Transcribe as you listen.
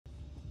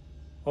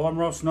I'm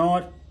Ross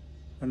Knight,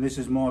 and this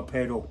is my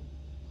pedal.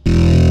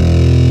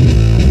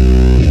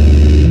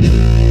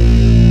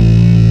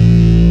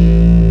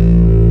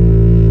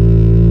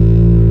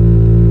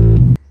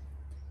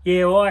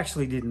 Yeah, well, I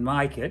actually didn't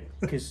make it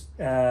because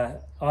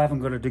I haven't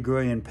got a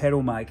degree in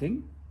pedal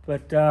making,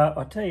 but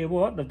I tell you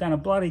what, they've done a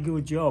bloody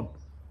good job.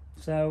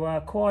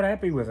 So quite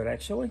happy with it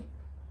actually.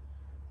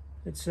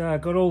 It's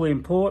got all the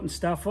important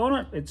stuff on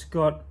it. It's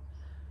got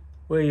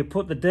where you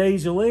put the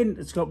diesel in,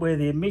 it's got where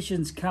the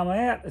emissions come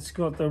out, it's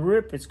got the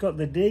rip, it's got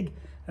the dig,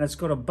 and it's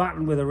got a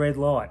button with a red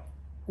light.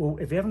 Well,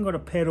 if you haven't got a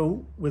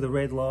pedal with a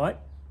red light,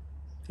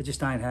 it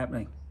just ain't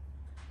happening.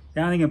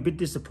 The only thing a bit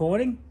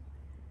disappointing,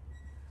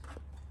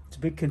 it's a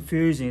bit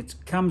confusing. It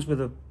comes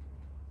with a,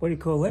 what do you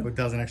call that? Well, it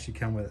doesn't actually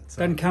come with it.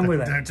 So doesn't come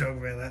with it. Don't talk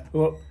about that.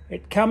 Well,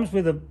 it comes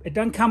with a, it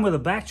doesn't come with a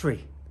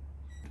battery.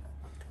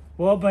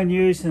 Well, I've been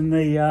using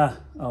the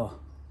a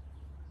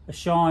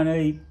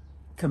shiny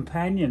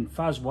companion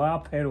fuzz wah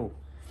pedal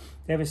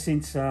ever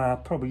since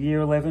probably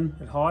year 11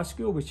 at high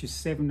school, which is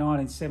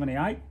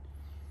 1978,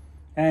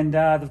 and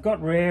they've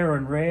got rarer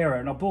and rarer,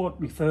 and I bought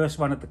my first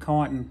one at the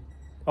Kink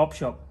op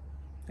shop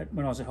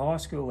when I was at high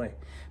school there,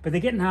 but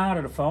they're getting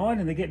harder to find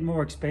and they're getting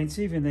more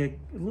expensive and they're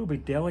a little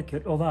bit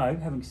delicate. Although,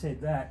 having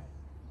said that,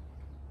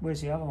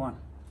 where's the other one?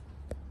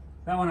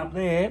 That one up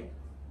there,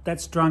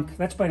 that's drunk,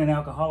 that's been an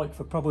alcoholic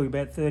for probably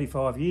about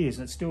 35 years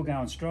and it's still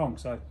going strong.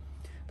 So,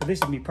 but this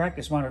is my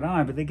practice one at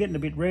home, but they're getting a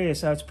bit rare,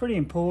 so it's pretty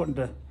important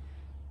to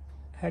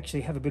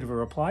actually have a bit of a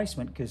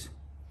replacement, because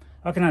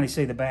I can only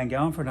see the band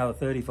going for another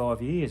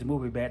 35 years and we'll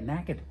be about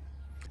knackered.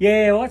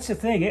 Yeah, well, that's the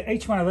thing.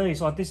 Each one of these,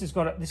 like this has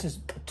got this is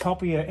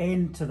top of your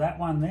end to that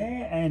one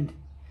there, and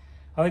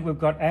I think we've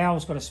got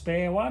Al's got a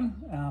spare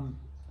one,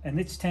 and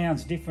this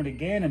town's different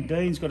again, and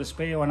Dean's got a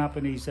spare one up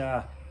in his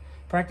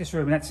practice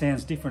room, and that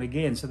sounds different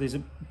again. So there's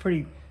a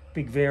pretty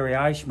big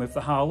variation with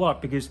the whole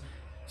lot, because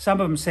some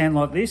of them sound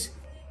like this,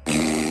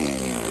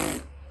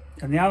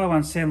 and the other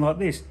ones sound like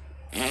this.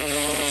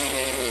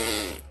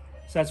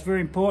 So it's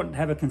very important to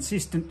have a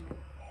consistent,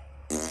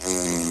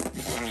 if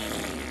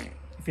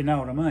you know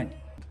what I mean.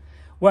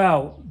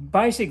 Well,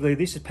 basically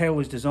this pedal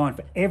is designed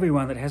for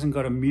everyone that hasn't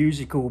got a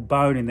musical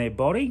bone in their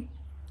body.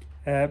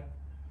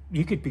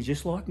 You could be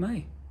just like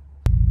me.